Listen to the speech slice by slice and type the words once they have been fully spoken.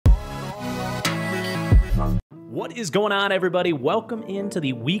What is going on, everybody? Welcome into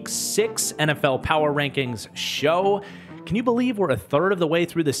the Week 6 NFL Power Rankings show. Can you believe we're a third of the way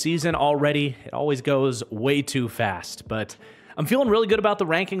through the season already? It always goes way too fast, but I'm feeling really good about the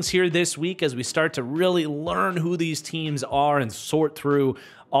rankings here this week as we start to really learn who these teams are and sort through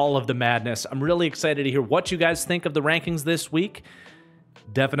all of the madness. I'm really excited to hear what you guys think of the rankings this week.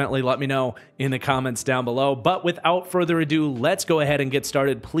 Definitely let me know in the comments down below. But without further ado, let's go ahead and get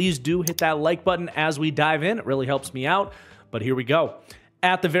started. Please do hit that like button as we dive in. It really helps me out. But here we go.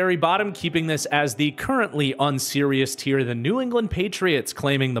 At the very bottom, keeping this as the currently unserious tier, the New England Patriots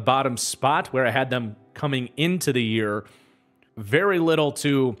claiming the bottom spot where I had them coming into the year. Very little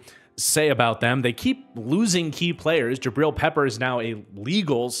to say about them. They keep losing key players. Jabril Pepper is now a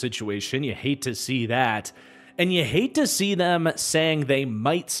legal situation. You hate to see that. And you hate to see them saying they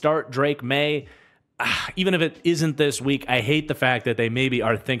might start Drake May. Even if it isn't this week, I hate the fact that they maybe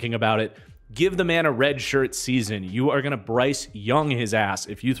are thinking about it. Give the man a red shirt season. You are going to Bryce Young his ass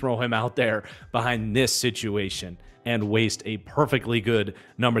if you throw him out there behind this situation and waste a perfectly good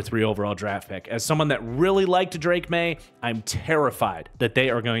number 3 overall draft pick. As someone that really liked Drake May, I'm terrified that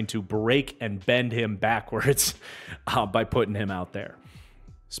they are going to break and bend him backwards by putting him out there.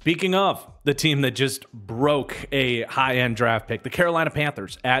 Speaking of the team that just broke a high-end draft pick, the Carolina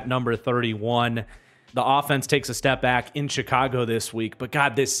Panthers at number 31. The offense takes a step back in Chicago this week, but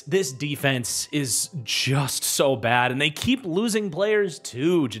God, this defense is just so bad, and they keep losing players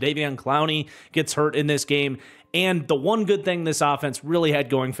too. Jadeveon Clowney gets hurt in this game, and the one good thing this offense really had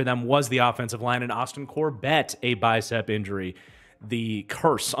going for them was the offensive line, and Austin Corbett, a bicep injury. The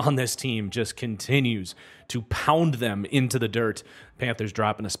curse on this team just continues to pound them into the dirt. Panthers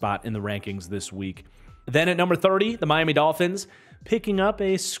dropping a spot in the rankings this week. Then at number 30, the Miami Dolphins picking up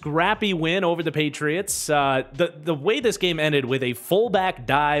a scrappy win over the Patriots. The way this game ended with a fullback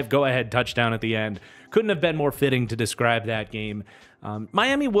dive, go-ahead touchdown at the end, couldn't have been more fitting to describe that game.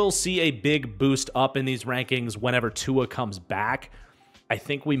 Miami will see a big boost up in these rankings whenever Tua comes back. I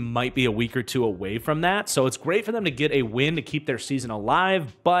think we might be a week or two away from that. So it's great for them to get a win to keep their season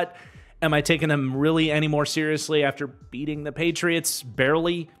alive. But am I taking them really any more seriously after beating the Patriots?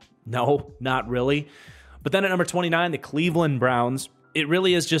 Barely. No, not really. But then at number 29, the Cleveland Browns. It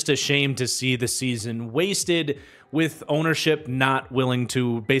really is just a shame to see the season wasted with ownership not willing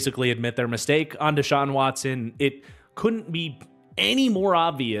to basically admit their mistake on Deshaun Watson. It couldn't be any more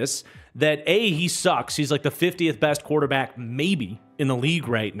obvious that A, he sucks. He's like the 50th best quarterback maybe in the league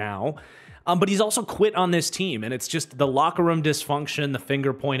right now. But he's also quit on this team. And it's just the locker room dysfunction, the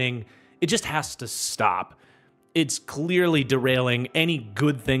finger pointing. It just has to stop. It's clearly derailing any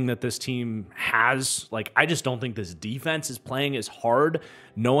good thing that this team has. Like, I just don't think this defense is playing as hard,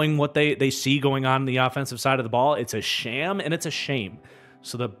 knowing what they see going on the offensive side of the ball. It's a sham and it's a shame.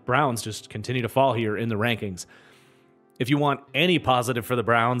 So the Browns just continue to fall here in the rankings. If you want any positive for the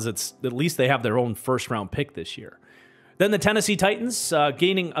Browns, it's at least they have their own first-round pick this year. Then the Tennessee Titans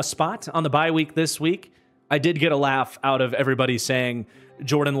gaining a spot on the bye week this week. I did get a laugh out of everybody saying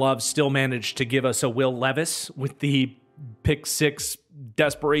Jordan Love still managed to give us a Will Levis with the pick 6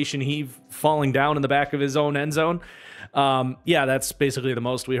 desperation heave falling down in the back of his own end zone. Yeah, that's basically the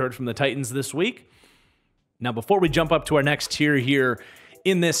most we heard from the Titans this week. Now, before we jump up to our next tier here,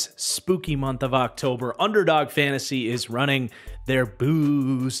 in this spooky month of October, Underdog Fantasy is running their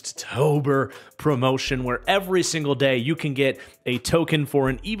Boost-tober promotion where every single day you can get a token for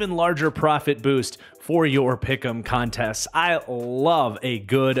an even larger profit boost for your Pick'em contests. I love a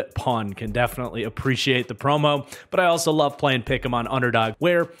good pun, can definitely appreciate the promo, but I also love playing Pick'em on Underdog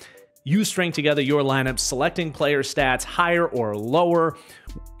where you string together your lineup, selecting player stats higher or lower,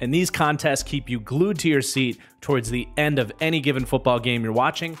 and these contests keep you glued to your seat towards the end of any given football game you're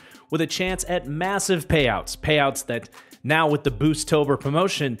watching with a chance at massive payouts. Payouts that now with the Boost-tober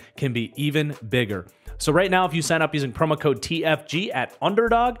promotion can be even bigger. So right now, if you sign up using promo code TFG at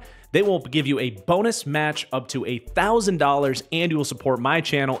Underdog, they will give you a bonus match up to $1,000 and you will support my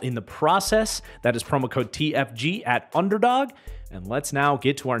channel in the process. That is promo code TFG at Underdog. And let's now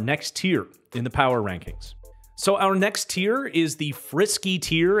get to our next tier in the power rankings. So our next tier is the frisky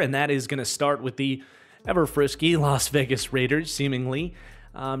tier, and that is going to start with the ever frisky Las Vegas Raiders, seemingly.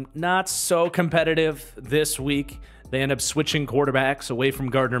 Not so competitive this week. They end up switching quarterbacks away from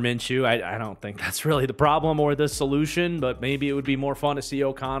Gardner Minshew. I don't think that's really the problem or the solution, but maybe it would be more fun to see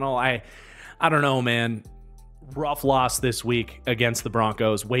O'Connell. I don't know, man. Rough loss this week against the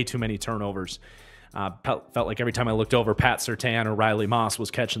Broncos. Way too many turnovers. Felt like every time I looked over, Pat Surtain or Riley Moss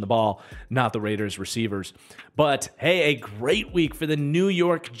was catching the ball, not the Raiders receivers. But hey, a great week for the New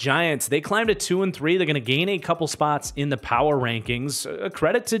York Giants. They climbed to 2-3. They're going to gain a couple spots in the power rankings. A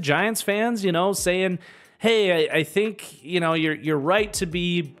credit to Giants fans, saying, hey, I think, you're right to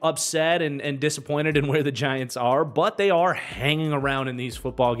be upset and disappointed in where the Giants are, but they are hanging around in these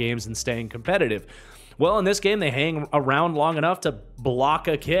football games and staying competitive. Well, in this game, they hang around long enough to block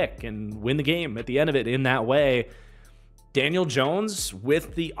a kick and win the game at the end of it in that way. Daniel Jones,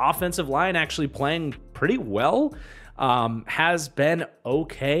 with the offensive line actually playing pretty well, has been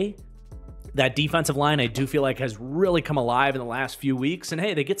okay. That defensive line, I do feel like, has really come alive in the last few weeks. And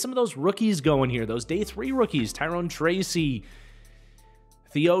hey, they get some of those rookies going here, those day 3 rookies, Tyrone Tracy,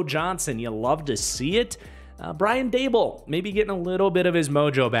 Theo Johnson. You love to see it. Brian Daboll, maybe getting a little bit of his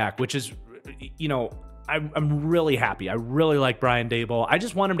mojo back, which is, I'm really happy. I really like Brian Daboll. I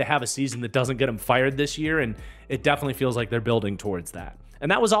just want him to have a season that doesn't get him fired this year, and it definitely feels like they're building towards that. And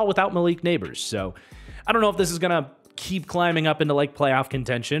that was all without Malik Neighbors. So I don't know if this is going to keep climbing up into like playoff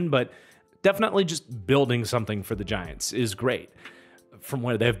contention, but definitely just building something for the Giants is great from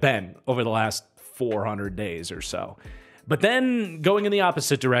where they've been over the last 400 days or so. But then going in the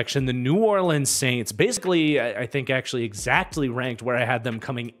opposite direction, the New Orleans Saints, basically, I think actually exactly ranked where I had them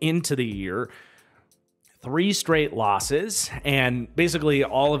coming into the year. 3 straight losses, and basically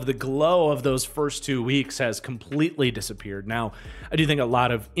all of the glow of those first 2 weeks has completely disappeared. Now, I do think a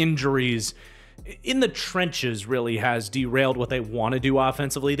lot of injuries in the trenches really has derailed what they want to do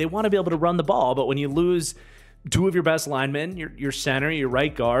offensively. They want to be able to run the ball, but when you lose 2 of your best linemen, your center, your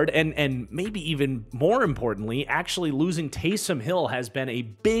right guard, and maybe even more importantly, actually losing Taysom Hill has been a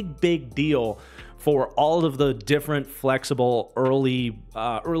big deal for all of the different flexible early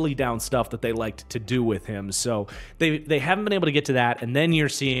down stuff that they liked to do with him. So they haven't been able to get to that, and then you're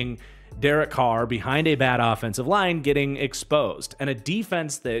seeing Derek Carr behind a bad offensive line getting exposed, and a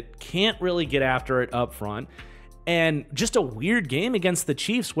defense that can't really get after it up front, and just a weird game against the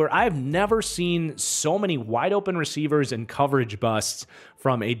Chiefs where I've never seen so many wide open receivers and coverage busts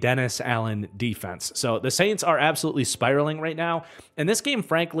from a Dennis Allen defense. So the Saints are absolutely spiraling right now, and this game,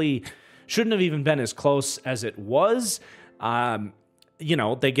 frankly, shouldn't have even been as close as it was.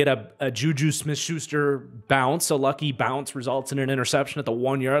 They get a Juju Smith-Schuster bounce. A lucky bounce results in an interception at the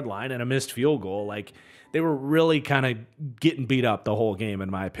 1-yard line and a missed field goal. Like, they were really kind of getting beat up the whole game,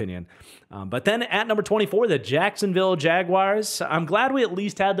 in my opinion. But then at number 24, the Jacksonville Jaguars. I'm glad we at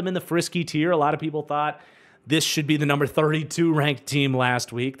least had them in the frisky tier. A lot of people thought this should be the number 32 ranked team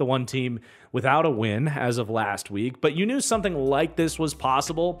last week, the one team without a win as of last week. But you knew something like this was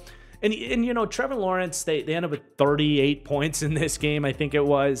possible. And Trevor Lawrence, they end up with 38 points in this game. I think it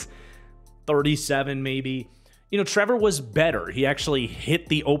was 37 maybe. Trevor was better. He actually hit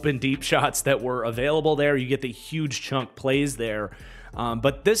the open deep shots that were available there. You get the huge chunk plays there.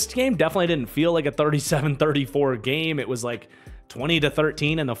 But this game definitely didn't feel like a 37-34 game. It was like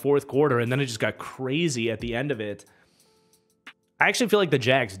 20-13 in the fourth quarter, and then it just got crazy at the end of it. I actually feel like the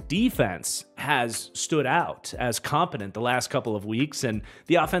Jags defense has stood out as competent the last couple of weeks, and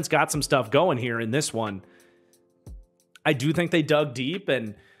the offense got some stuff going here in this one. I do think they dug deep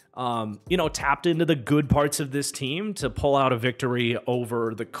and, tapped into the good parts of this team to pull out a victory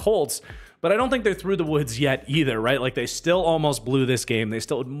over the Colts, but I don't think they're through the woods yet either, right? Like, they still almost blew this game. They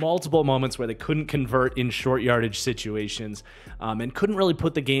still had multiple moments where they couldn't convert in short yardage situations, and couldn't really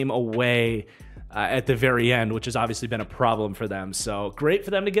put the game away at the very end, which has obviously been a problem for them. So great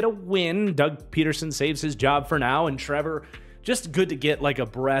for them to get a win. Doug Peterson saves his job for now, and Trevor, just good to get like a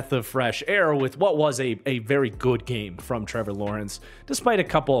breath of fresh air with what was a very good game from Trevor Lawrence, despite a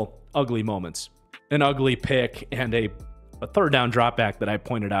couple ugly moments. An ugly pick and a third down drop back that I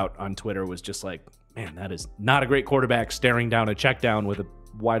pointed out on Twitter was just like, man, that is not a great quarterback staring down a check down with a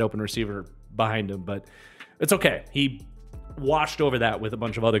wide open receiver behind him, but it's okay. He washed over that with a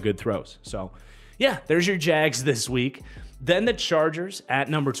bunch of other good throws. So yeah, there's your Jags this week. Then the Chargers at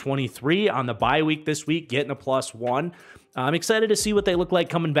number 23 on the bye week this week, getting a +1. I'm excited to see what they look like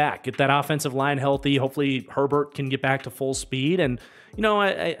coming back. Get that offensive line healthy. Hopefully Herbert can get back to full speed. And,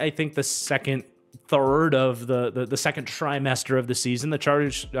 I think the second third of the second trimester of the season, the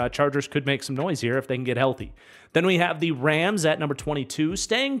Chargers could make some noise here if they can get healthy. Then we have the Rams at number 22,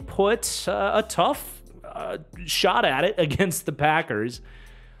 staying put, a tough shot at it against the Packers.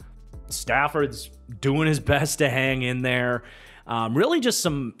 Stafford's doing his best to hang in there. Really just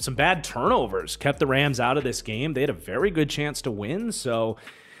some bad turnovers kept the Rams out of this game. They had a very good chance to win, so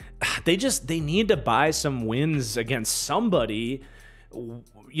they need to buy some wins against somebody,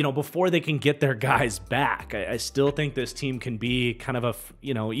 before they can get their guys back. I still think this team can be kind of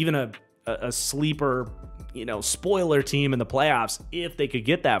even a sleeper, spoiler team in the playoffs if they could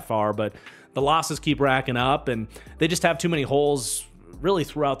get that far, but the losses keep racking up, and they just have too many holes really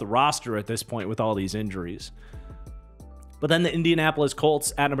throughout the roster at this point with all these injuries. But then the Indianapolis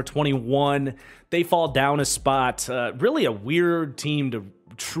Colts at number 21, they fall down a spot. Really a weird team to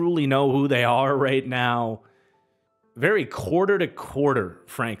truly know who they are right now. Very quarter to quarter,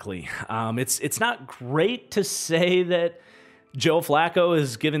 frankly. It's not great to say that Joe Flacco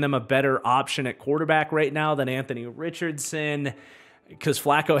is giving them a better option at quarterback right now than Anthony Richardson, because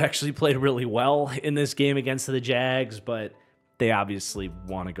Flacco actually played really well in this game against the Jags, but they obviously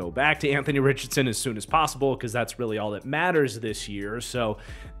want to go back to Anthony Richardson as soon as possible because that's really all that matters this year. So,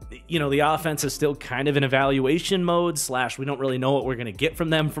 the offense is still kind of in evaluation mode / we don't really know what we're going to get from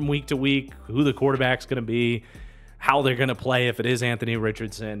them from week to week, who the quarterback's going to be, how they're going to play if it is Anthony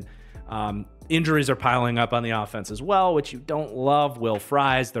Richardson. Injuries are piling up on the offense as well, which you don't love. Will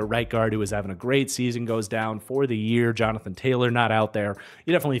Fries, their right guard, who is having a great season, goes down for the year. Jonathan Taylor not out there.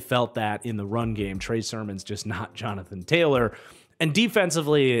 You definitely felt that in the run game. Trey Sermon's just not Jonathan Taylor. And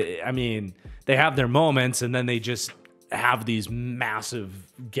defensively, I mean, they have their moments, and then they just have these massive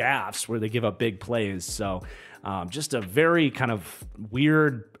gaffes where they give up big plays. So just a very kind of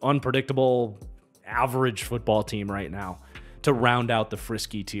weird, unpredictable, average football team right now to round out the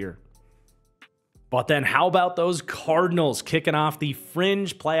frisky tier. But then how about those Cardinals kicking off the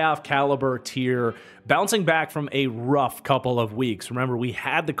fringe playoff caliber tier, bouncing back from a rough couple of weeks? Remember, we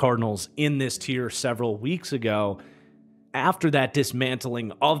had the Cardinals in this tier several weeks ago after that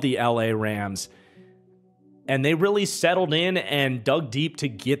dismantling of the LA Rams. And they really settled in and dug deep to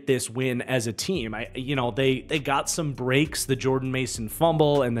get this win as a team. They got some breaks. The Jordan Mason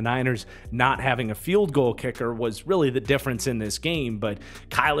fumble and the Niners not having a field goal kicker was really the difference in this game. But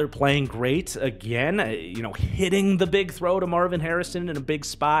Kyler playing great again, hitting the big throw to Marvin Harrison in a big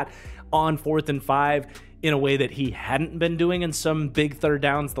spot on 4th and 5 in a way that he hadn't been doing in some big third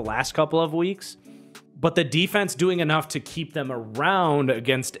downs the last couple of weeks. But the defense doing enough to keep them around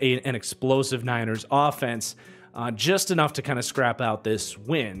against an explosive Niners offense, just enough to kind of scrap out this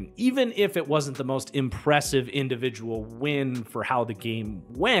win. Even if it wasn't the most impressive individual win for how the game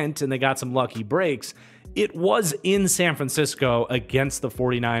went, and they got some lucky breaks, it was in San Francisco against the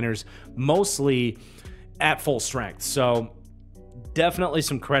 49ers, mostly at full strength. So definitely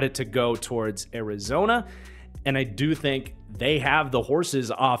some credit to go towards Arizona. And I do think they have the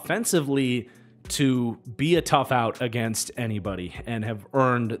horses offensively to be a tough out against anybody and have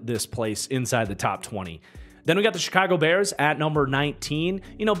earned this place inside the top 20. Then we got the Chicago Bears at number 19.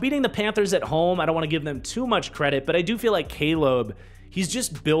 Beating the Panthers at home, I don't want to give them too much credit, but I do feel like Caleb, he's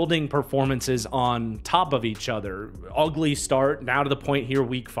just building performances on top of each other. Ugly start, now to the point here,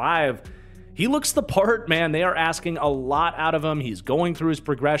 week 5. He looks the part, man. They are asking a lot out of him. He's going through his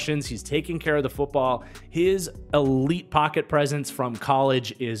progressions. He's taking care of the football. His elite pocket presence from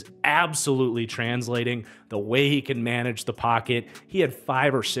college is absolutely translating the way he can manage the pocket. He had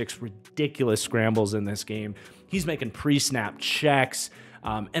 5 or 6 ridiculous scrambles in this game. He's making pre-snap checks,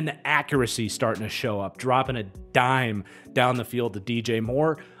 and the accuracy starting to show up, dropping a dime down the field to DJ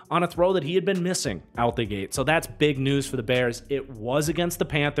Moore on a throw that he had been missing out the gate. So that's big news for the Bears. It was against the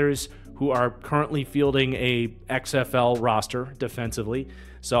Panthers, who are currently fielding a XFL roster defensively.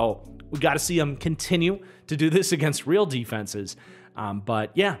 So we got to see them continue to do this against real defenses.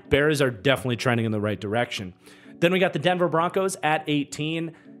 But yeah, Bears are definitely trending in the right direction. Then we got the Denver Broncos at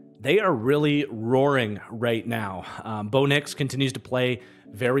 18. They are really roaring right now. Bo Nix continues to play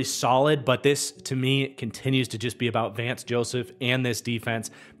very solid, but this, to me, continues to just be about Vance Joseph and this defense.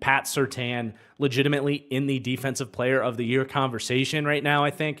 Pat Surtain, legitimately in the Defensive Player of the Year conversation right now,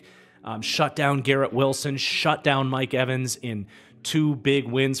 I think. Shut down Garrett Wilson, shut down Mike Evans in 2 big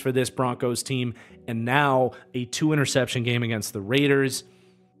wins for this Broncos team, and now a 2-interception game against the Raiders.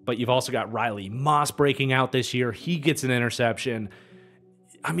 But you've also got Riley Moss breaking out this year. He gets an interception.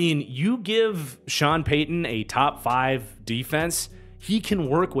 I mean, you give Sean Payton a top 5 defense, he can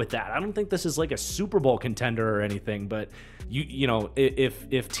work with that. I don't think this is like a Super Bowl contender or anything, but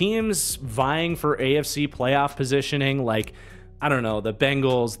if teams vying for AFC playoff positioning, like, I don't know, the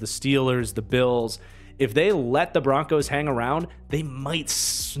Bengals, the Steelers, the Bills, if they let the Broncos hang around, they might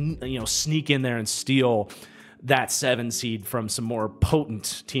sneak in there and steal that 7 seed from some more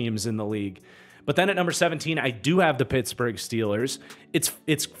potent teams in the league. But then at number 17, I do have the Pittsburgh Steelers.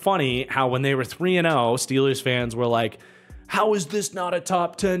 It's funny how when they were 3-0, Steelers fans were like, how is this not a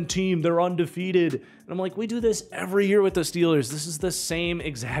top 10 team? They're undefeated. And I'm like, we do this every year with the Steelers. This is the same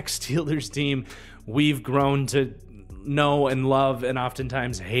exact Steelers team we've grown to know and love and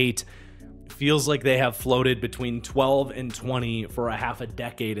oftentimes hate. Feels like they have floated between 12 and 20 for a half a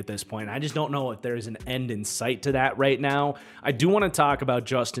decade at this point. I just don't know if there's an end in sight to that right now. I do want to talk about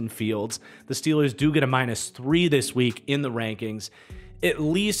Justin Fields. The Steelers do get a -3 this week in the rankings. At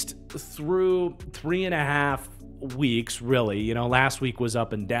least through 3.5 weeks, really. Last week was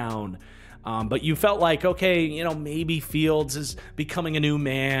up and down. But you felt like, okay, maybe Fields is becoming a new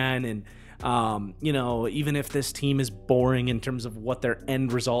man. And, even if this team is boring in terms of what their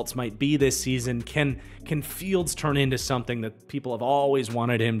end results might be this season, can Fields turn into something that people have always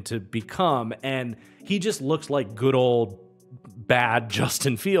wanted him to become? And he just looks like good old bad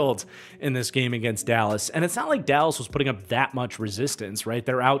Justin Fields in this game against Dallas. And it's not like Dallas was putting up that much resistance, right?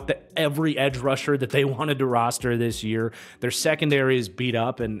 They're out every edge rusher that they wanted to roster this year. Their secondary is beat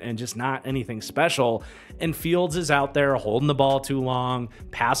up and just not anything special. And Fields is out there holding the ball too long,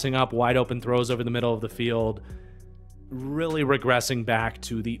 passing up wide open throws over the middle of the field, really regressing back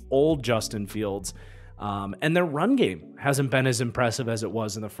to the old Justin Fields. And their run game hasn't been as impressive as it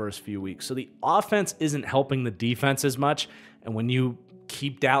was in the first few weeks. So the offense isn't helping the defense as much. And when you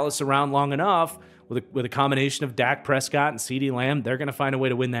keep Dallas around long enough with a combination of Dak Prescott and CeeDee Lamb, they're going to find a way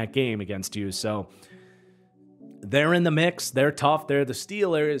to win that game against you. So they're in the mix. They're tough. They're the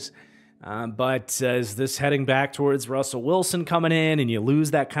Steelers. But is this heading back towards Russell Wilson coming in and you lose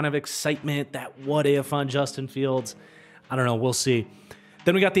that kind of excitement, that what if on Justin Fields? I don't know. We'll see.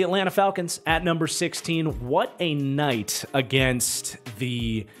 Then we got the Atlanta Falcons at number 16. What a night against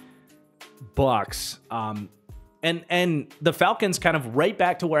the Bucs. And the Falcons kind of right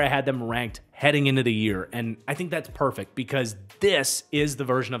back to where I had them ranked heading into the year. And I think that's perfect because this is the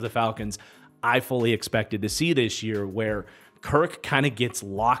version of the Falcons I fully expected to see this year, where Kirk kind of gets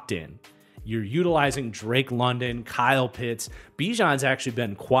locked in. You're utilizing Drake London, Kyle Pitts. Bijan's actually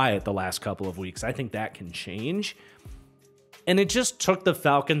been quiet the last couple of weeks. I think that can change. And it just took the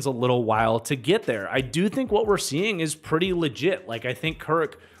Falcons a little while to get there. I do think what we're seeing is pretty legit. Like, I think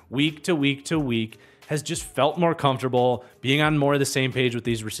Kirk, week to week to week, has just felt more comfortable being on more of the same page with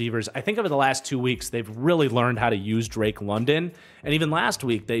these receivers. I think over the last 2 weeks, they've really learned how to use Drake London. And even last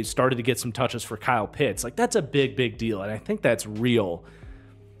week, they started to get some touches for Kyle Pitts. Like, that's a big, big deal. And I think that's real.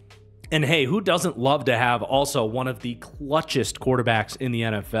 And hey, who doesn't love to have also one of the clutchest quarterbacks in the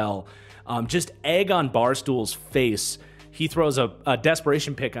NFL? Just egg on Barstool's face. He throws a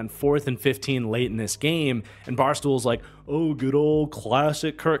desperation pick on 4th and 15 late in this game, and Barstool's like, oh, good old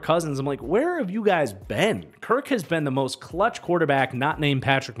classic Kirk Cousins. I'm like, where have you guys been? Kirk has been the most clutch quarterback not named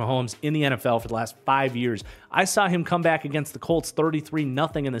Patrick Mahomes in the NFL for the last 5 years. I saw him come back against the Colts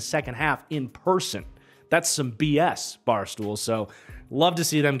 33-0 in the second half in person. That's some BS, Barstool. So love to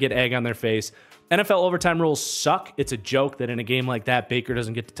see them get egg on their face. NFL overtime rules suck. It's a joke that in a game like that, Baker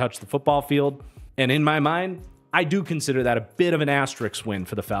doesn't get to touch the football field. And in my mind, I do consider that a bit of an asterisk win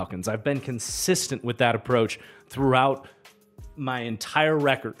for the Falcons. I've been consistent with that approach throughout my entire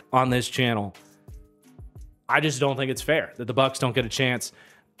record on this channel. I just don't think it's fair that the Bucs don't get a chance.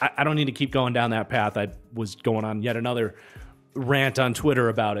 I don't need to keep going down that path. I was going on yet another rant on Twitter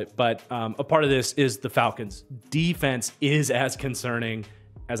about it, but a part of this is the Falcons' defense is as concerning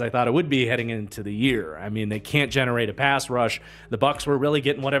as I thought it would be heading into the year. I mean, they can't generate a pass rush. The Bucs were really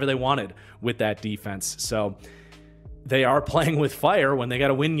getting whatever they wanted with that defense. So they are playing with fire when they got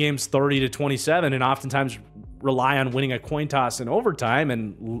to win games 30-27 and oftentimes rely on winning a coin toss in overtime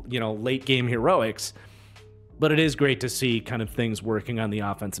and, late game heroics. But it is great to see kind of things working on the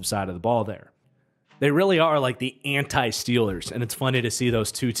offensive side of the ball there. They really are like the anti-Steelers, and it's funny to see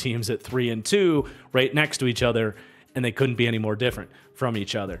those two teams at 3-2 right next to each other, and they couldn't be any more different from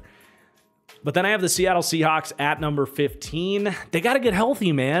each other. But then I have the Seattle Seahawks at number 15. They got to get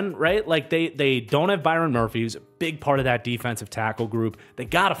healthy, man, right? Like they don't have Byron Murphy, who's a big part of that defensive tackle group. They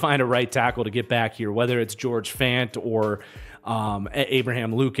got to find a right tackle to get back here, whether it's George Fant or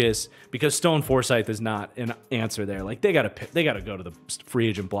Abraham Lucas, because Stone Forsythe is not an answer there. Like they got to go to the free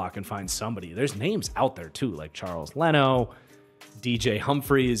agent block and find somebody. There's names out there too, like Charles Leno, DJ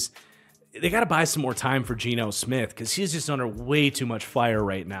Humphries. They got to buy some more time for Geno Smith because he's just under way too much fire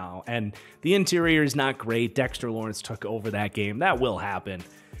right now. And the interior is not great. Dexter Lawrence took over that game. That will happen.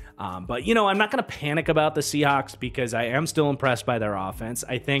 But, I'm not going to panic about the Seahawks because I am still impressed by their offense.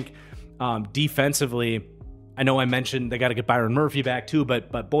 I think defensively, I know I mentioned they got to get Byron Murphy back too,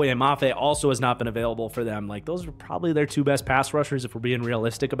 but Boye Mafe also has not been available for them. Like those are probably their two best pass rushers if we're being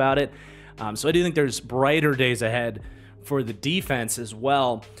realistic about it. So I do think there's brighter days ahead for the defense as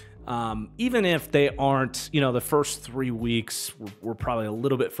well. Even if they aren't, the first 3 weeks were probably a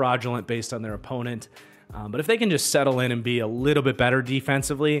little bit fraudulent based on their opponent. But if they can just settle in and be a little bit better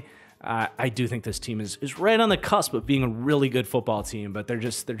defensively, I do think this team is right on the cusp of being a really good football team, but they're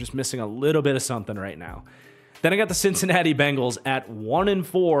just missing a little bit of something right now. Then I got the Cincinnati Bengals at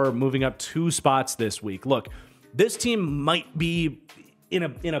 1-4, moving up 2 spots this week. Look, this team might be in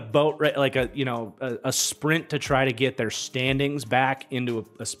a boat, right? Like a sprint to try to get their standings back into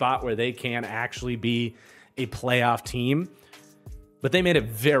a spot where they can actually be a playoff team. But they made it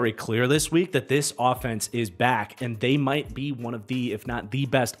very clear this week that this offense is back, and they might be one of the, if not the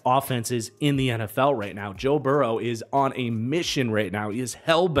best offenses in the NFL right now. Joe Burrow is on a mission right now. He is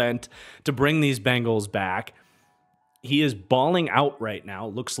hell-bent to bring these Bengals back. He is balling out right now.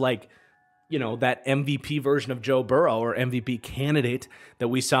 Looks like, that MVP version of Joe Burrow, or MVP candidate that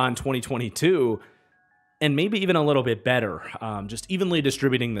we saw in 2022, and maybe even a little bit better. Just evenly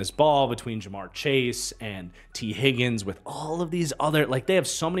distributing this ball between Jamar Chase and T. Higgins with all of these other, they have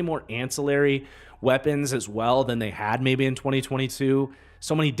so many more ancillary weapons as well than they had maybe in 2022.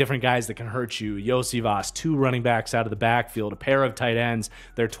 So many different guys that can hurt you. Yossi Voss, 2 running backs out of the backfield, a pair of tight ends.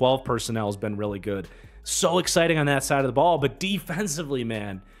 Their 12 personnel has been really good. So exciting on that side of the ball, but defensively,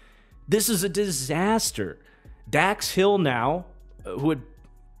 man, this is a disaster. Dax Hill now, who had,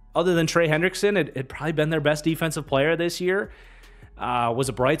 other than Trey Hendrickson, had probably been their best defensive player this year, was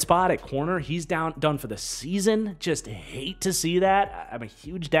a bright spot at corner. He's done for the season. Just hate to see that. I'm a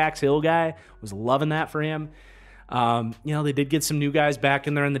huge Dax Hill guy. Was loving that for him. They did get some new guys back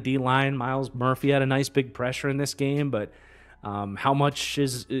in there in the D-line. Myles Murphy had a nice big pressure in this game, but how much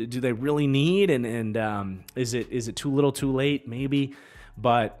do they really need? And is it too little too late? Maybe.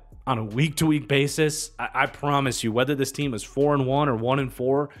 But on a week-to-week basis, I promise you, whether this team is 4-1 or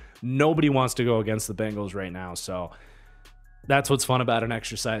 1-4, nobody wants to go against the Bengals right now. So that's what's fun about an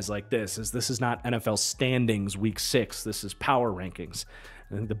exercise like this is not NFL standings week 6. This is power rankings.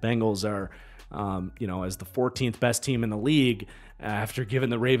 I think the Bengals are, as the 14th best team in the league after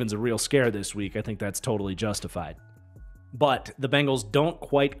giving the Ravens a real scare this week. I think that's totally justified. But the Bengals don't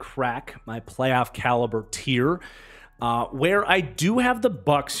quite crack my playoff caliber tier. Where I do have the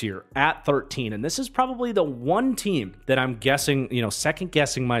Bucs here at 13, and this is probably the one team that I'm guessing, second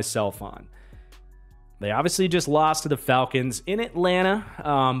guessing myself on. They obviously just lost to the Falcons in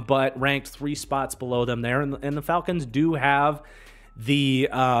Atlanta, but ranked 3 spots below them there, and the Falcons do have the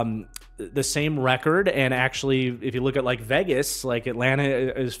same record. And actually, if you look at Vegas, Atlanta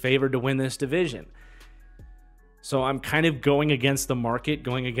is favored to win this division. So I'm kind of going against the market,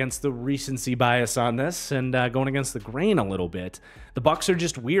 going against the recency bias on this, and going against the grain a little bit. The Bucs are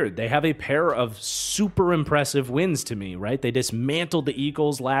just weird. They have a pair of super impressive wins to me, right? They dismantled the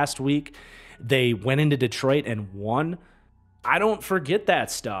Eagles last week. They went into Detroit and won. I don't forget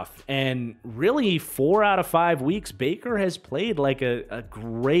that stuff. And really, 4 out of 5 weeks, Baker has played a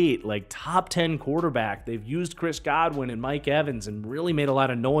great, top 10 quarterback. They've used Chris Godwin and Mike Evans and really made a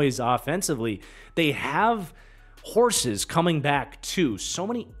lot of noise offensively. They have horses coming back too. So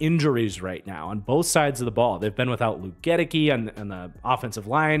many injuries right now on both sides of the ball. They've been without Luke Gedeke on the offensive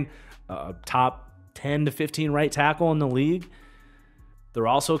line, top 10 to 15 right tackle in the league. They're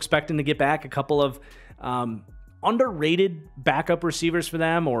also expecting to get back a couple of underrated backup receivers for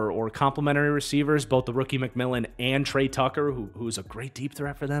them, or complementary receivers, both the rookie McMillan and Trey Tucker, who's a great deep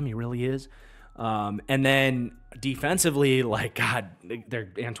threat for them. He really is. And then defensively,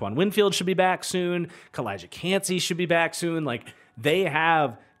 their Antoine Winfield should be back soon. Kalijah Kancey should be back soon. They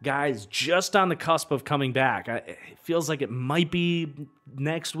have guys just on the cusp of coming back. It feels like it might be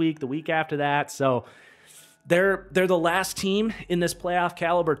next week, the week after that. So they're the last team in this playoff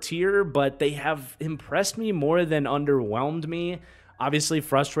caliber tier, but they have impressed me more than underwhelmed me. Obviously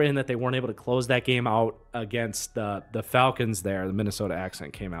frustrating that they weren't able to close that game out against the Falcons there. The Minnesota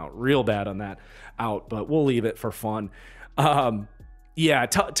accent came out real bad on that out, but we'll leave it for fun. Tough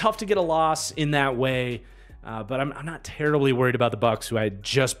to get a loss in that way, but I'm not terribly worried about the Bucs, who I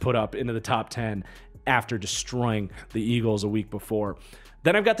just put up into the top 10 after destroying the Eagles a week before.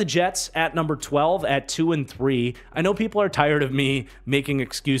 Then I've got the Jets at number 12 at 2-3. I know people are tired of me making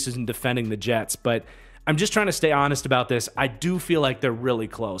excuses and defending the Jets, but I'm just trying to stay honest about this. I do feel like they're really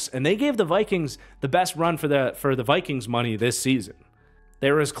close. And they gave the Vikings the best run for the Vikings money this season.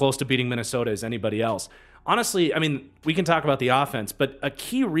 They were as close to beating Minnesota as anybody else. Honestly, we can talk about the offense, but a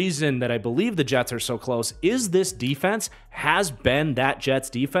key reason that I believe the Jets are so close is this defense has been that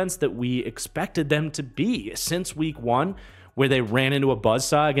Jets defense that we expected them to be since week 1, where they ran into a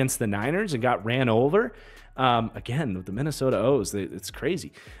buzzsaw against the Niners and got ran over. Again, with the Minnesota O's, it's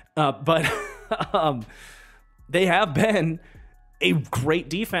crazy. But they have been a great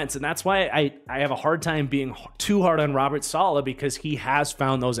defense, and that's why I have a hard time being too hard on Robert Saleh, because he has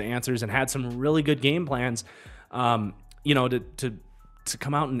found those answers and had some really good game plans, to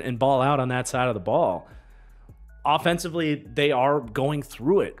come out and ball out on that side of the ball. Offensively, they are going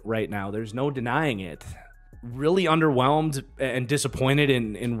through it right now. There's no denying it. Really underwhelmed and disappointed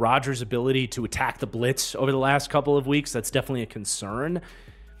in Rodgers' ability to attack the blitz over the last couple of weeks. That's definitely a concern.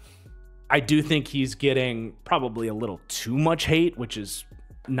 I do think he's getting probably a little too much hate, which is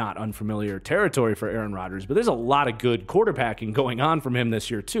not unfamiliar territory for Aaron Rodgers, but there's a lot of good quarterbacking going on from him this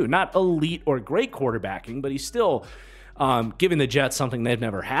year too. Not elite or great quarterbacking, but he's still giving the Jets something they've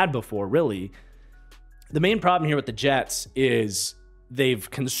never had before, really. The main problem here with the Jets is they've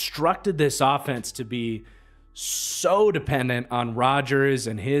constructed this offense to be so dependent on Rodgers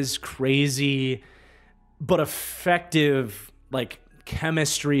and his crazy but effective, like,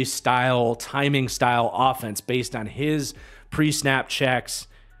 chemistry style, timing style offense based on his pre-snap checks.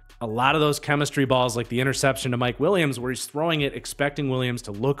 A lot of those chemistry balls, like the interception to Mike Williams, where he's throwing it expecting Williams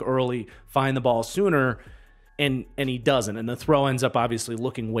to look early, find the ball sooner, and he doesn't. And the throw ends up obviously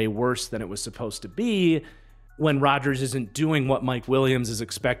looking way worse than it was supposed to be when Rodgers isn't doing what Mike Williams is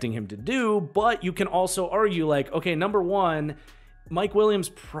expecting him to do. But you can also argue, like, okay, number one, Mike Williams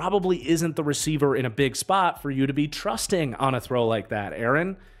probably isn't the receiver in a big spot for you to be trusting on a throw like that,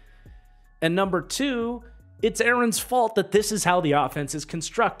 Aaron. And number two, it's Aaron's fault that this is how the offense is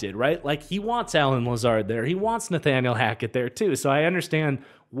constructed, right? Like, he wants Allen Lazard there. He wants Nathaniel Hackett there too. So I understand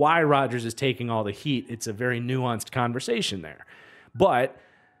why Rodgers is taking all the heat. It's a very nuanced conversation there. But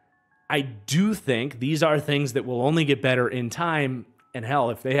I do think these are things that will only get better in time. And hell,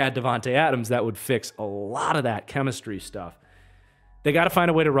 if they had Davante Adams, that would fix a lot of that chemistry stuff. They got to find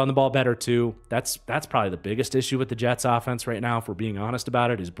a way to run the ball better too. That's probably the biggest issue with the Jets offense right now, if we're being honest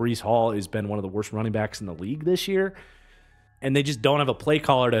about it, is Breece Hall has been one of the worst running backs in the league this year. And they just don't have a play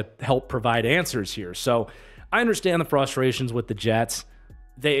caller to help provide answers here. So I understand the frustrations with the Jets.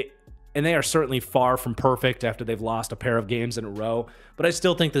 They are certainly far from perfect after they've lost a pair of games in a row. But I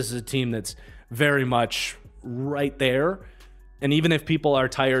still think this is a team that's very much right there. And even if people are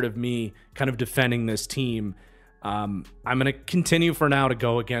tired of me kind of defending this team, I'm going to continue for now to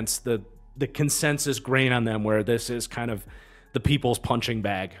go against the consensus grain on them, where this is kind of the people's punching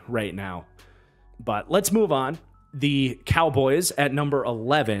bag right now. But let's move on. The Cowboys at number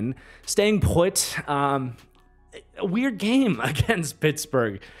 11, staying put. A weird game against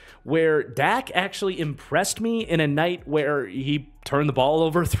Pittsburgh, where Dak actually impressed me in a night where he turned the ball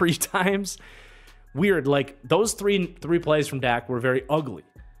over 3 times. Weird. Like, those three plays from Dak were very ugly.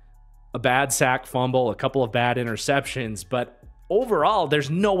 A bad sack fumble, a couple of bad interceptions, but overall, there's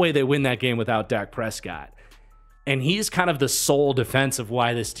no way they win that game without Dak Prescott. And he's kind of the sole defense of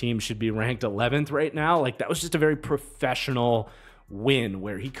why this team should be ranked 11th right now. Like, that was just a very professional win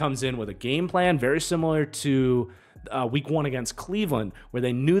where he comes in with a game plan very similar to week 1 against Cleveland, where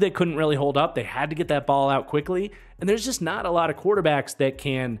they knew they couldn't really hold up. They had to get that ball out quickly. And there's just not a lot of quarterbacks that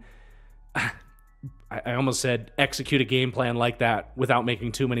can... I almost said execute a game plan like that without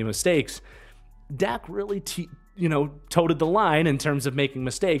making too many mistakes. Dak really, toted the line in terms of making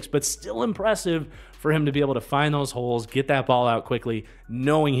mistakes, but still impressive for him to be able to find those holes, get that ball out quickly,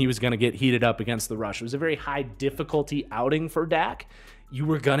 knowing he was going to get heated up against the rush. It was a very high difficulty outing for Dak. You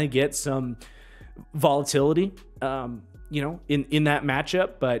were going to get some volatility, in that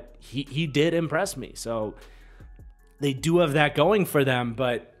matchup, but he did impress me. So they do have that going for them,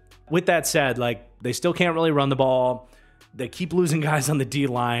 but with that said, like, they still can't really run the ball. They keep losing guys on the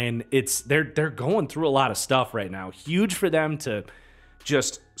D-line. They're going through a lot of stuff right now. Huge for them to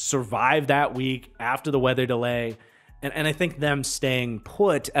just survive that week after the weather delay. And I think them staying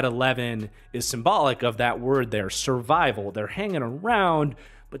put at 11 is symbolic of that word there, survival. They're hanging around,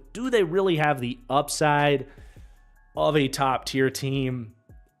 but do they really have the upside of a top-tier team?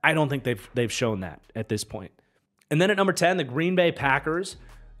 I don't think they've shown that at this point. And then at number 10, the Green Bay Packers.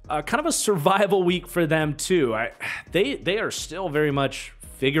 Kind of a survival week for them too. They are still very much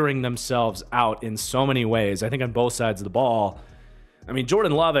figuring themselves out in so many ways. I think on both sides of the ball. I mean,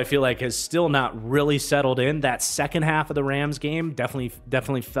 Jordan Love, I feel like, has still not really settled in. That second half of the Rams game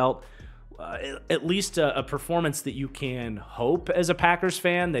definitely felt at least a performance that you can hope as a Packers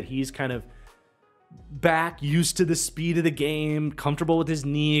fan that he's kind of back, used to the speed of the game, comfortable with his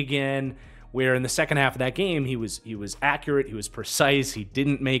knee again. Where in the second half of that game, he was accurate, he was precise, he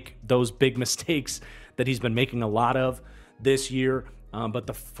didn't make those big mistakes that he's been making a lot of this year. But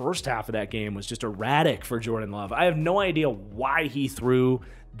the first half of that game was just erratic for Jordan Love. I have no idea why he threw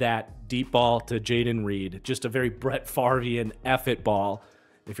that deep ball to Jaden Reed. Just a very Brett Favre-ian F-it ball.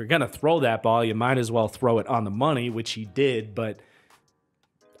 If you're going to throw that ball, you might as well throw it on the money, which he did. But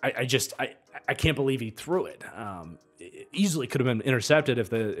I can't believe he threw it. It easily could have been intercepted if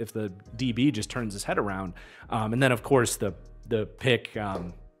the DB just turns his head around. And then of course the pick,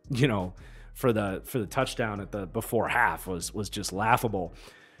 for the touchdown at the before half was just laughable.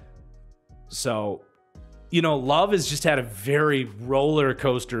 So, Love has just had a very roller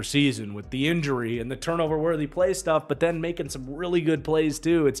coaster season with the injury and the turnover worthy play stuff, but then making some really good plays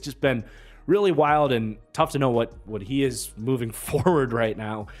too. It's just been really wild and tough to know what he is moving forward right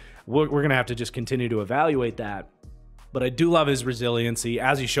now. We're going to have to just continue to evaluate that. But I do love his resiliency.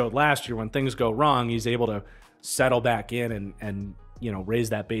 As he showed last year, when things go wrong, he's able to settle back in and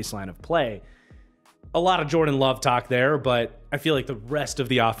raise that baseline of play. A lot of Jordan Love talk there, but I feel like the rest of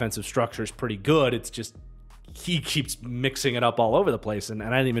the offensive structure is pretty good. It's just he keeps mixing it up all over the place. And I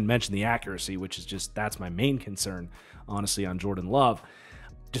didn't even mention the accuracy, which is just, that's my main concern, honestly, on Jordan Love.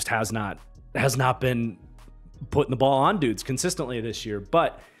 Just has not been putting the ball on dudes consistently this year.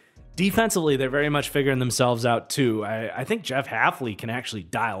 But defensively, they're very much figuring themselves out too. I think Jeff Hafley can actually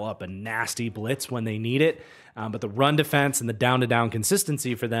dial up a nasty blitz when they need it. But the run defense and the down-to-down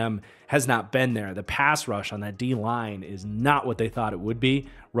consistency for them has not been there. The pass rush on that D-line is not what they thought it would be.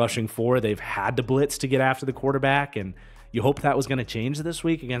 Rushing 4, they've had to blitz to get after the quarterback, and you hope that was going to change this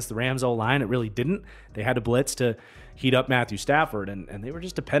week against the Rams O-line. It really didn't. They had to blitz to heat up Matthew Stafford, and they were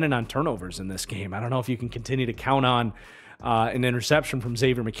just dependent on turnovers in this game. I don't know if you can continue to count on an interception from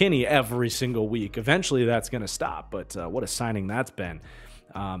Xavier McKinney every single week. Eventually, that's going to stop, but what a signing that's been.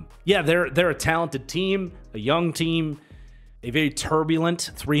 They're a talented team, a young team, a very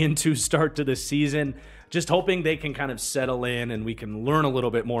turbulent 3-2 start to the season. Just hoping they can kind of settle in and we can learn a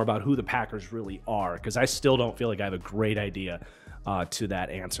little bit more about who the Packers really are, because I still don't feel like I have a great idea to that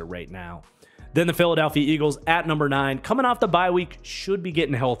answer right now. Then the Philadelphia Eagles at number 9, coming off the bye week, should be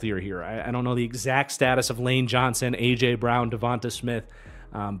getting healthier here. I don't know the exact status of Lane Johnson, A.J. Brown, Devonta Smith,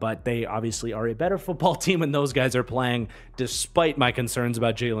 but they obviously are a better football team when those guys are playing, despite my concerns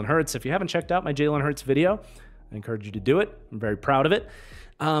about Jalen Hurts. If you haven't checked out my Jalen Hurts video, I encourage you to do it. I'm very proud of it.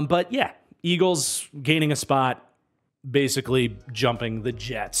 But yeah, Eagles gaining a spot, basically jumping the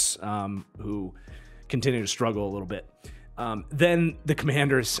Jets, who continue to struggle a little bit. Then the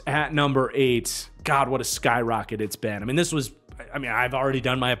Commanders at number 8. God, what a skyrocket it's been. I've already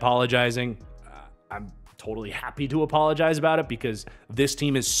done my apologizing. I'm totally happy to apologize about it because this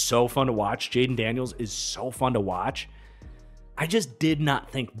team is so fun to watch. Jaden Daniels is so fun to watch. I just did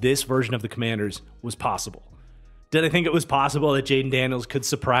not think this version of the Commanders was possible. Did I think it was possible that Jaden Daniels could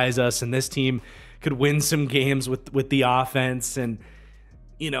surprise us and this team could win some games with the offense and,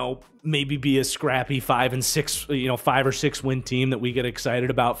 maybe be a scrappy 5 or 6 win team that we get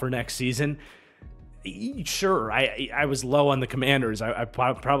excited about for next season? Sure, I was low on the Commanders. I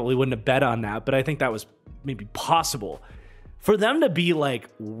probably wouldn't have bet on that, but I think that was maybe possible. For them to be like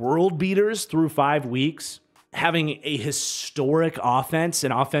world beaters through 5 weeks, having a historic offense,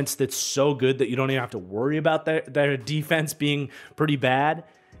 an offense that's so good that you don't even have to worry about their defense being pretty bad,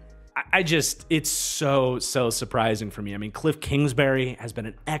 it's so surprising for me. Cliff Kingsbury has been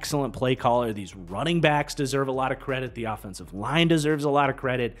an excellent play caller. These running backs deserve a lot of credit. The offensive line deserves a lot of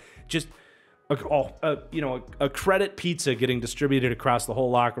credit. Just a credit pizza getting distributed across the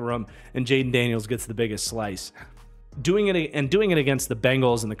whole locker room, and Jaden Daniels gets the biggest slice. Doing it against the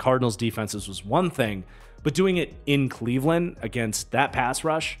Bengals and the Cardinals defenses was one thing, but doing it in Cleveland against that pass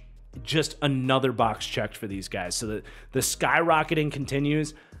rush, just another box checked for these guys. So the skyrocketing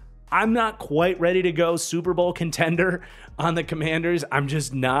continues. I'm not quite ready to go Super Bowl contender on the Commanders. I'm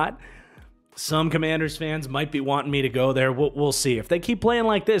just not. Some Commanders fans might be wanting me to go there. We'll see. If they keep playing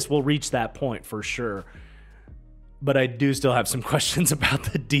like this, we'll reach that point for sure. But I do still have some questions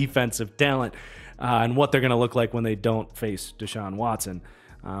about the defensive talent and what they're going to look like when they don't face Deshaun Watson.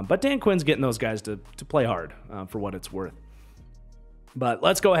 But Dan Quinn's getting those guys to play hard for what it's worth. But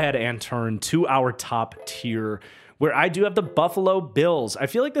let's go ahead and turn to our top tier, where I do have the Buffalo Bills. I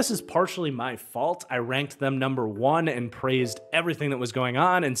feel like this is partially my fault. I ranked them number 1 and praised everything that was going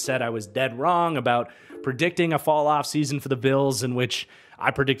on and said I was dead wrong about predicting a fall-off season for the Bills, in which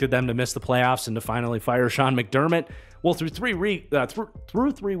I predicted them to miss the playoffs and to finally fire Sean McDermott. Well, through 3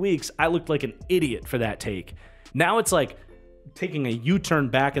 weeks, I looked like an idiot for that take. Now it's like taking a U-turn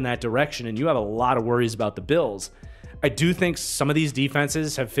back in that direction, and you have a lot of worries about the Bills. I do think some of these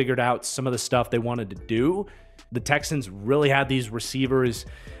defenses have figured out some of the stuff they wanted to do. The Texans really had these receivers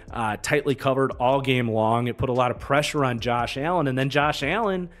tightly covered all game long. It put a lot of pressure on Josh Allen, and then Josh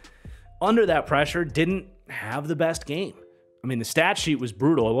Allen, under that pressure, didn't have the best game. The stat sheet was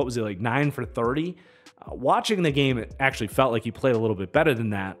brutal. What was it, like 9 for 30? Watching the game, it actually felt like he played a little bit better than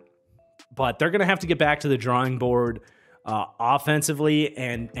that. But they're going to have to get back to the drawing board offensively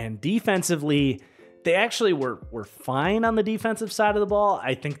and defensively. They actually were fine on the defensive side of the ball.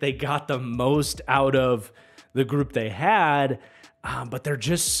 I think they got the most out of the group they had, but they're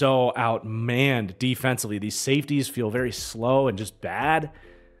just so outmanned defensively. These safeties feel very slow and just bad.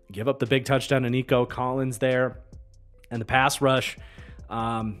 Give up the big touchdown to Nico Collins there. And the pass rush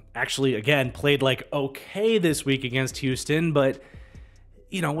actually, again, played like okay this week against Houston, but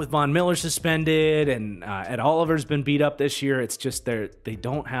with Von Miller suspended and Ed Oliver's been beat up this year, it's just they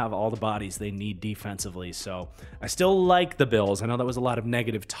don't have all the bodies they need defensively. So I still like the Bills. I know that was a lot of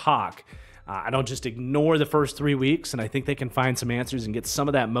negative talk. I don't just ignore the first 3 weeks, and I think they can find some answers and get some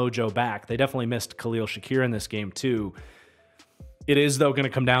of that mojo back. They definitely missed Khalil Shakir in this game too. It is, though, going to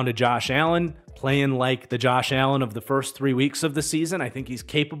come down to Josh Allen playing like the Josh Allen of the first 3 weeks of the season. I think he's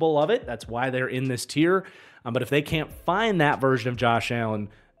capable of it. That's why they're in this tier. But if they can't find that version of Josh Allen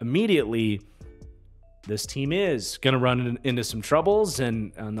immediately, this team is going to run into some troubles,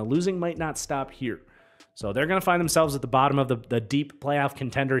 and the losing might not stop here. So they're going to find themselves at the bottom of the deep playoff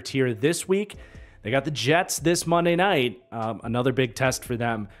contender tier this week. They got the Jets this Monday night, another big test for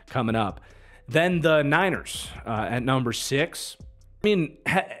them coming up. Then the Niners at number 6. I mean,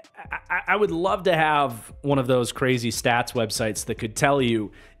 I would love to have one of those crazy stats websites that could tell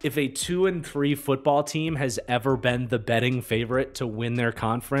you if a 2-3 football team has ever been the betting favorite to win their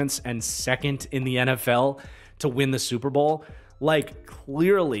conference and second in the NFL to win the Super Bowl. Like,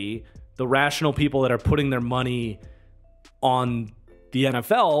 clearly, the rational people that are putting their money on the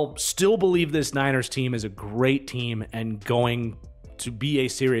NFL still believe this Niners team is a great team and going to be a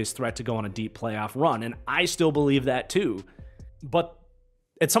serious threat to go on a deep playoff run. And I still believe that too. But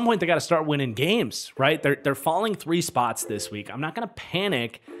at some point, they got to start winning games, right? They're falling 3 spots this week. I'm not going to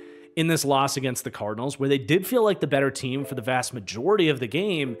panic in this loss against the Cardinals, where they did feel like the better team for the vast majority of the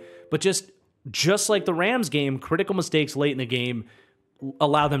game, but just like the Rams game, critical mistakes late in the game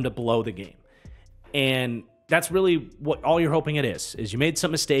allow them to blow the game. And that's really what all you're hoping it is you made some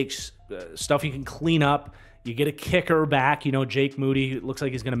mistakes, stuff you can clean up. You get a kicker back. Jake Moody looks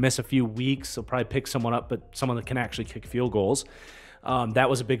like he's going to miss a few weeks. He'll probably pick someone up, but someone that can actually kick field goals.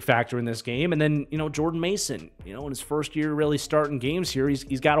 That was a big factor in this game. And then, Jordan Mason, in his first year really starting games here,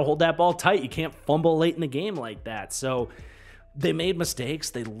 he's got to hold that ball tight. You can't fumble late in the game like that. So they made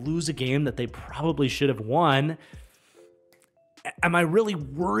mistakes. They lose a game that they probably should have won. Am I really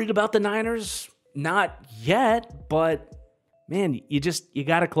worried about the Niners? Not yet, but man, you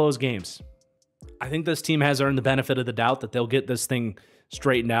got to close games. I think this team has earned the benefit of the doubt that they'll get this thing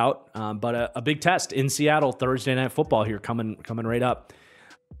straightened out. But a big test in Seattle, Thursday Night Football here coming right up.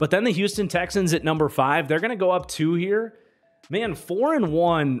 But then the Houston Texans at number 5, they're going to go up 2 here. Man,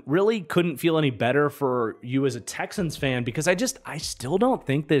 4-1 really couldn't feel any better for you as a Texans fan, because I still don't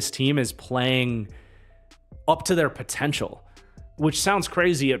think this team is playing up to their potential, which sounds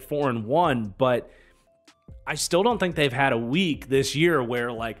crazy at 4-1, but I still don't think they've had a week this year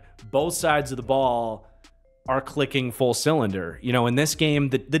where like both sides of the ball are clicking full cylinder. In this game,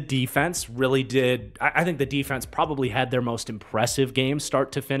 the defense really did. I think the defense probably had their most impressive game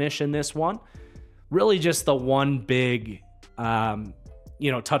start to finish in this one. Really just the one big, touchdown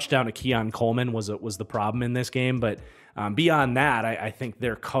to Keon Coleman was the problem in this game. But beyond that, I think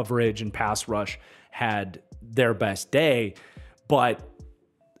their coverage and pass rush had their best day. But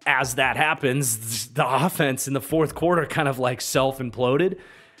as that happens, the offense in the fourth quarter kind of like self-imploded.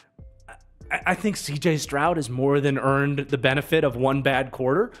 I think CJ Stroud has more than earned the benefit of one bad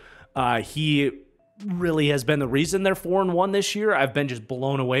quarter. He really has been the reason they're 4-1 this year. I've been just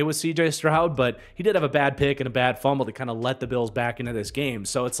blown away with CJ Stroud, but he did have a bad pick and a bad fumble to kind of let the Bills back into this game.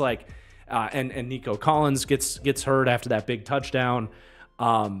 So it's like, and Nico Collins gets hurt after that big touchdown.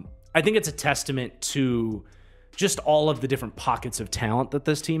 I think it's a testament to just all of the different pockets of talent that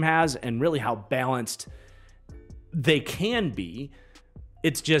this team has and really how balanced they can be.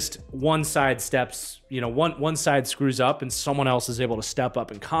 It's just one side steps, one side screws up and someone else is able to step up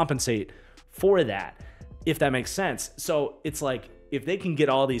and compensate for that, if that makes sense. So it's like, if they can get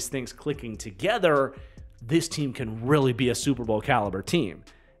all these things clicking together, this team can really be a Super Bowl caliber team.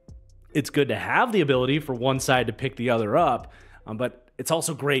 It's good to have the ability for one side to pick the other up, but it's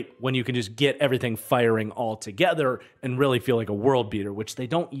also great when you can just get everything firing all together and really feel like a world beater, which they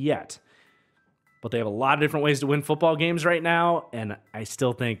don't yet. But they have a lot of different ways to win football games right now, and I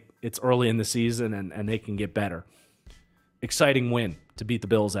still think it's early in the season and they can get better. Exciting win to beat the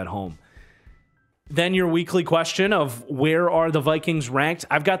Bills at home. Then your weekly question of where are the Vikings ranked?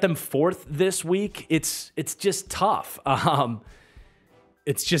 I've got them 4th this week. It's just tough.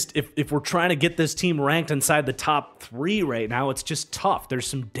 It's just if we're trying to get this team ranked inside the top 3 right now, it's just tough. There's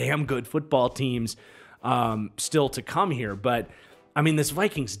some damn good football teams still to come here, but I mean, this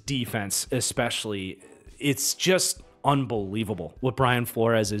Vikings defense especially, it's just unbelievable what Brian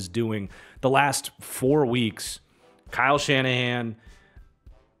Flores is doing. The last 4 weeks, Kyle Shanahan,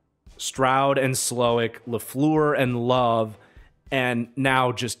 Stroud and Slowick, LaFleur and Love, and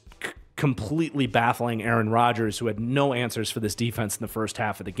now just completely baffling Aaron Rodgers, who had no answers for this defense in the first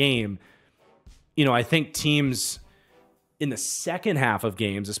half of the game. I think teams, in the second half of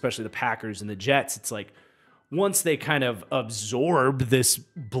games, especially the Packers and the Jets, it's like once they kind of absorb this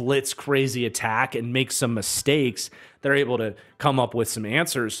blitz crazy attack and make some mistakes, they're able to come up with some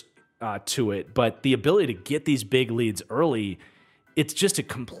answers to it. But the ability to get these big leads early, it's just a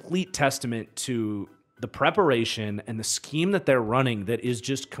complete testament to the preparation and the scheme that they're running that is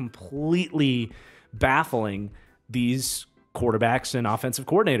just completely baffling these quarterbacks and offensive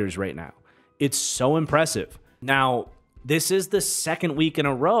coordinators right now. It's so impressive. Now, this is the second week in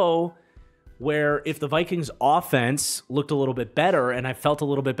a row where if the Vikings offense looked a little bit better and I felt a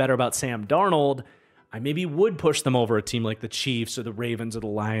little bit better about Sam Darnold, I maybe would push them over a team like the Chiefs or the Ravens or the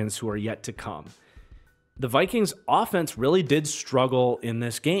Lions who are yet to come. The Vikings offense really did struggle in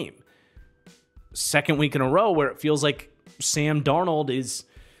this game. Second week in a row where it feels like Sam Darnold is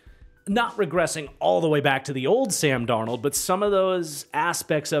not regressing all the way back to the old Sam Darnold, but some of those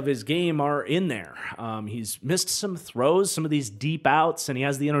aspects of his game are in there. He's missed some throws, some of these deep outs, and he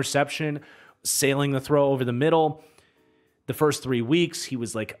has the interception sailing the throw over the middle. The first 3 weeks, he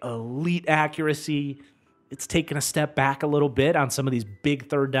was like elite accuracy. It's taken a step back a little bit on some of these big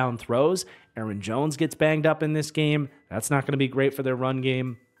third down throws. Aaron Jones gets banged up in this game. That's not going to be great for their run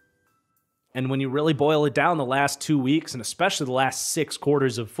game. And when you really boil it down, the last 2 weeks, and especially the last 6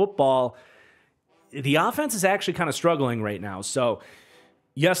 quarters of football, the offense is actually kind of struggling right now. So,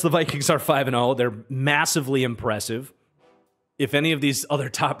 yes, the Vikings are 5-0. They're massively impressive. If any of these other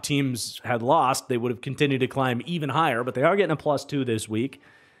top teams had lost, they would have continued to climb even higher, but they are getting a +2 this week.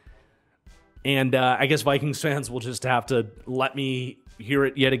 And I guess Vikings fans will just have to let me hear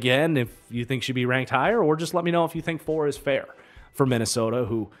it yet again if you think should be ranked higher, or just let me know if you think 4 is fair for Minnesota,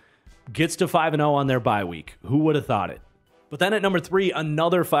 who gets to 5-0 on their bye week. Who would have thought it? But then at number 3,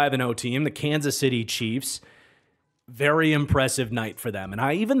 another 5-0 team, the Kansas City Chiefs. Very impressive night for them. And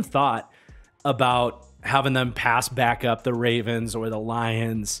I even thought about having them pass back up the Ravens or the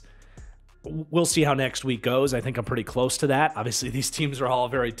Lions. We'll see how next week goes. I think I'm pretty close to that. Obviously, these teams are all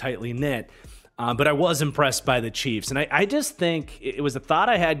very tightly knit. But I was impressed by the Chiefs. And I just think it was a thought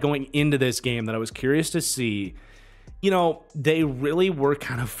I had going into this game that I was curious to see. You know, they really were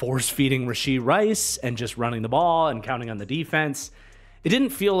kind of force-feeding Rashee Rice and just running the ball and counting on the defense. It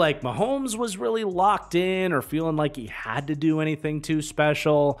didn't feel like Mahomes was really locked in or feeling like he had to do anything too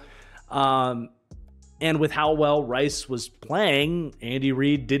special. And with how well Rice was playing, Andy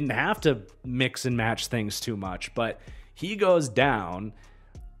Reid didn't have to mix and match things too much. But he goes down,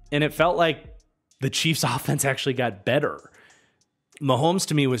 and it felt like the Chiefs' offense actually got better. Mahomes,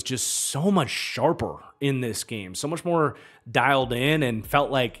 to me, was just so much sharper in this game, so much more dialed in, and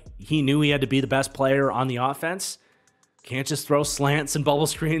felt like he knew he had to be the best player on the offense. Can't just throw slants and bubble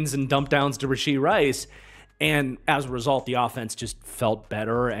screens and dump downs to Rashee Rice. And as a result, the offense just felt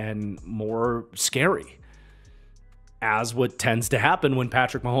better and more scary, as what tends to happen when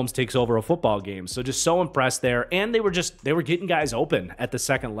Patrick Mahomes takes over a football game. So just so impressed there. And they were getting guys open at the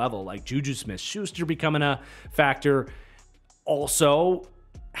second level, like Juju Smith-Schuster becoming a factor. Also,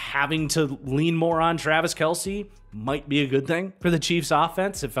 having to lean more on Travis Kelce might be a good thing for the Chiefs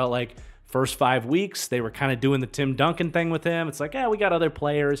offense. It felt like first 5 weeks, they were kind of doing the Tim Duncan thing with him. It's like, yeah, we got other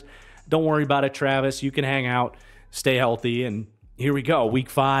players. Don't worry about it, Travis. You can hang out, stay healthy. And here we go. Week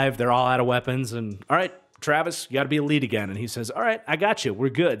 5, they're all out of weapons. And all right, Travis, you got to be a lead again. And he says, all right, I got you. We're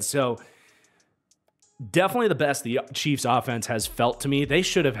good. So definitely the best the Chiefs offense has felt to me. They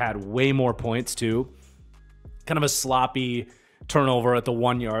should have had way more points too. Kind of a sloppy turnover at the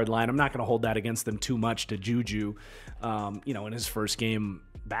 1-yard line. I'm not going to hold that against them too much to Juju, in his first game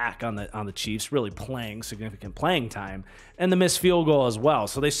back on the Chiefs, really playing significant playing time, and the missed field goal as well.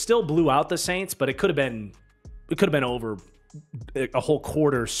 So they still blew out the Saints, but it could have been over a whole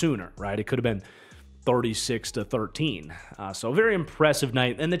quarter sooner, right? It could have been 36-13. So a very impressive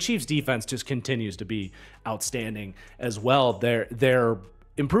night, and the Chiefs defense just continues to be outstanding as well. Their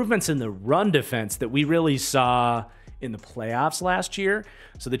improvements in the run defense that we really saw in the playoffs last year.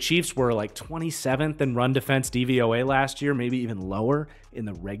 So the Chiefs were like 27th in run defense DVOA last year, maybe even lower in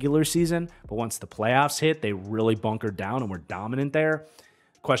the regular season. But once the playoffs hit, they really bunkered down and were dominant there.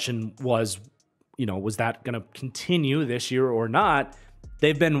 Question was, was that going to continue this year or not?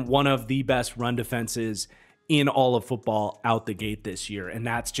 They've been one of the best run defenses in all of football out the gate this year. And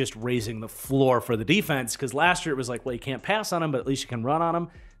that's just raising the floor for the defense, because last year it was like, well, you can't pass on them, but at least you can run on them.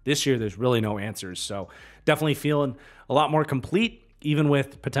 This year, there's really no answers. So definitely feeling a lot more complete, even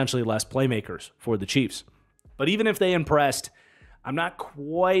with potentially less playmakers for the Chiefs. But even if they impressed, I'm not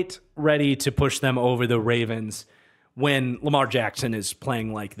quite ready to push them over the Ravens when Lamar Jackson is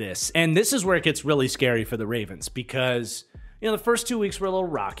playing like this. And this is where it gets really scary for the Ravens, because, the first 2 weeks were a little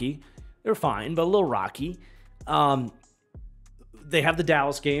rocky. They're fine, but a little rocky. they have the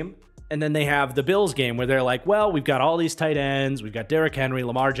Dallas game, and then they have the Bills game where they're like, well, we've got all these tight ends, we've got Derrick Henry,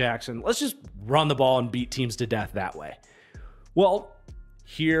 Lamar Jackson. Let's just run the ball and beat teams to death that way. Well,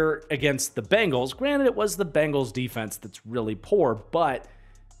 here against the Bengals, granted it was the Bengals defense that's really poor, but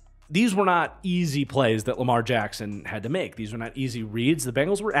these were not easy plays that Lamar Jackson had to make. These were not easy reads. The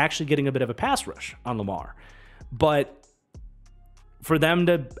Bengals were actually getting a bit of a pass rush on Lamar. But for them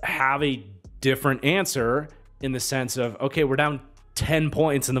to have a different answer in the sense of, okay, we're down 10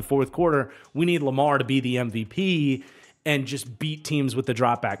 points in the fourth quarter. We need Lamar to be the MVP and just beat teams with the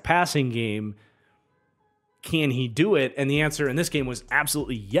drop back passing game. Can he do it? And the answer in this game was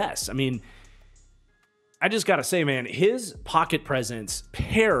absolutely yes. I mean, I just got to say, man, his pocket presence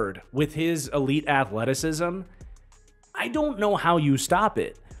paired with his elite athleticism, I don't know how you stop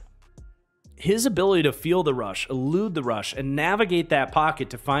it. His ability to feel the rush, elude the rush, and navigate that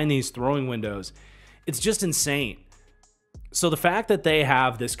pocket to find these throwing windows, it's just insane. So the fact that they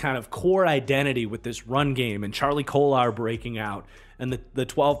have this kind of core identity with this run game and Charlie Kolar breaking out and the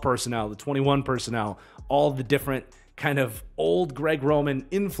 12 personnel, the 21 personnel, all the different kind of old Greg Roman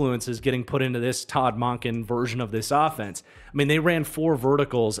influences getting put into this Todd Monken version of this offense. I mean, they ran 4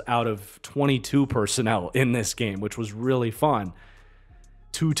 verticals out of 22 personnel in this game, which was really fun.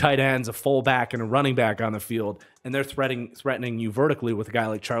 2 tight ends, a fullback, and a running back on the field, and they're threatening you vertically with a guy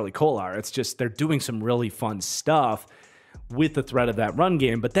like Charlie Kolar. It's just they're doing some really fun stuff with the threat of that run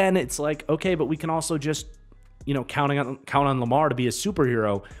game. But then it's like, okay, but we can also just, count on Lamar to be a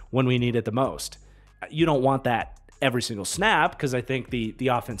superhero when we need it the most. You don't want that every single snap because I think the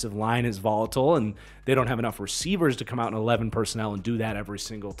offensive line is volatile and they don't have enough receivers to come out in 11 personnel and do that every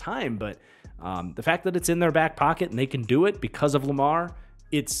single time. But the fact that it's in their back pocket and they can do it because of Lamar,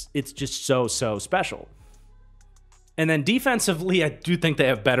 it's just so special. And then defensively, I do think they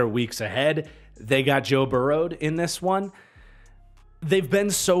have better weeks ahead. They got Joe Burrow in this one. They've been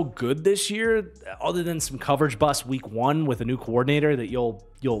so good this year, other than some coverage bust week 1 with a new coordinator that you'll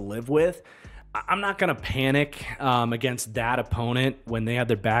live with. I'm not going to panic against that opponent when they had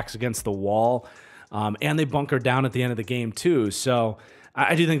their backs against the wall, and they bunkered down at the end of the game too. So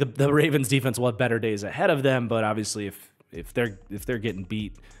I do think the Ravens defense will have better days ahead of them. But obviously, if they're getting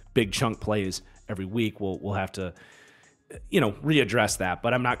beat big chunk plays every week, we'll have to readdress that.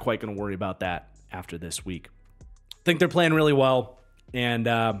 But I'm not quite going to worry about that after this week. I think they're playing really well, and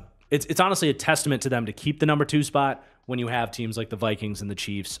it's honestly a testament to them to keep the number 2 spot when you have teams like the Vikings and the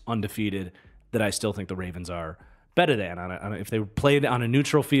Chiefs undefeated. That I still think the Ravens are better than. If they played on a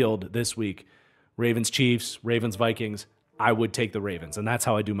neutral field this week, Ravens, Chiefs, Ravens, Vikings, I would take the Ravens. And that's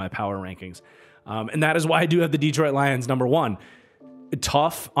how I do my power rankings. And that is why I do have the Detroit Lions number 1.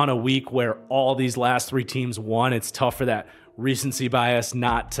 Tough on a week where all these last 3 teams won. It's tough for that recency bias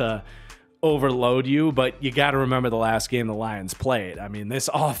not to overload you, but you got to remember the last game the Lions played. I mean, this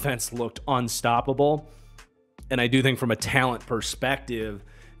offense looked unstoppable. And I do think from a talent perspective,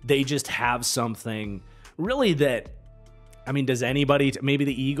 they just have something really that, I mean, does anybody, maybe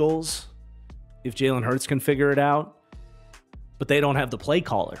the Eagles, if Jalen Hurts can figure it out, but they don't have the play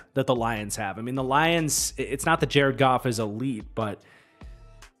caller that the Lions have. I mean, the Lions, it's not that Jared Goff is elite, but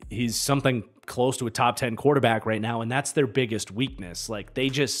he's something close to a top 10 quarterback right now, and that's their biggest weakness. Like, they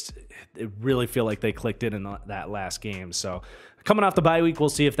really feel like they clicked in that last game. So coming off the bye week, we'll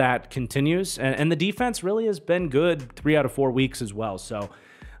see if that continues. And the defense really has been good 3 out of 4 weeks as well. So,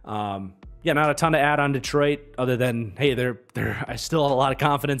 not a ton to add on Detroit other than, hey, I still have a lot of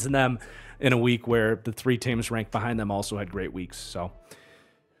confidence in them in a week where the 3 teams ranked behind them also had great weeks. So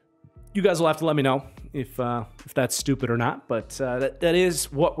you guys will have to let me know if that's stupid or not, but that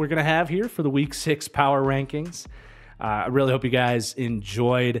is what we're going to have here for the week 6 power rankings. I really hope you guys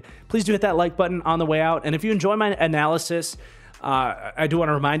enjoyed. Please do hit that like button on the way out. And if you enjoy my analysis, I do want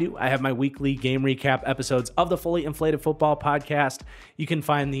to remind you, I have my weekly game recap episodes of the Fully Inflated Football podcast. You can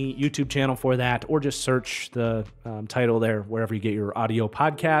find the YouTube channel for that, or just search the title there wherever you get your audio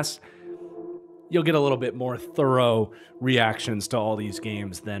podcasts. You'll get a little bit more thorough reactions to all these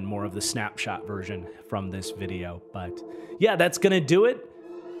games than more of the snapshot version from this video. But yeah, that's going to do it.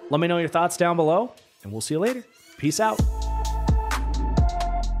 Let me know your thoughts down below, and we'll see you later. Peace out.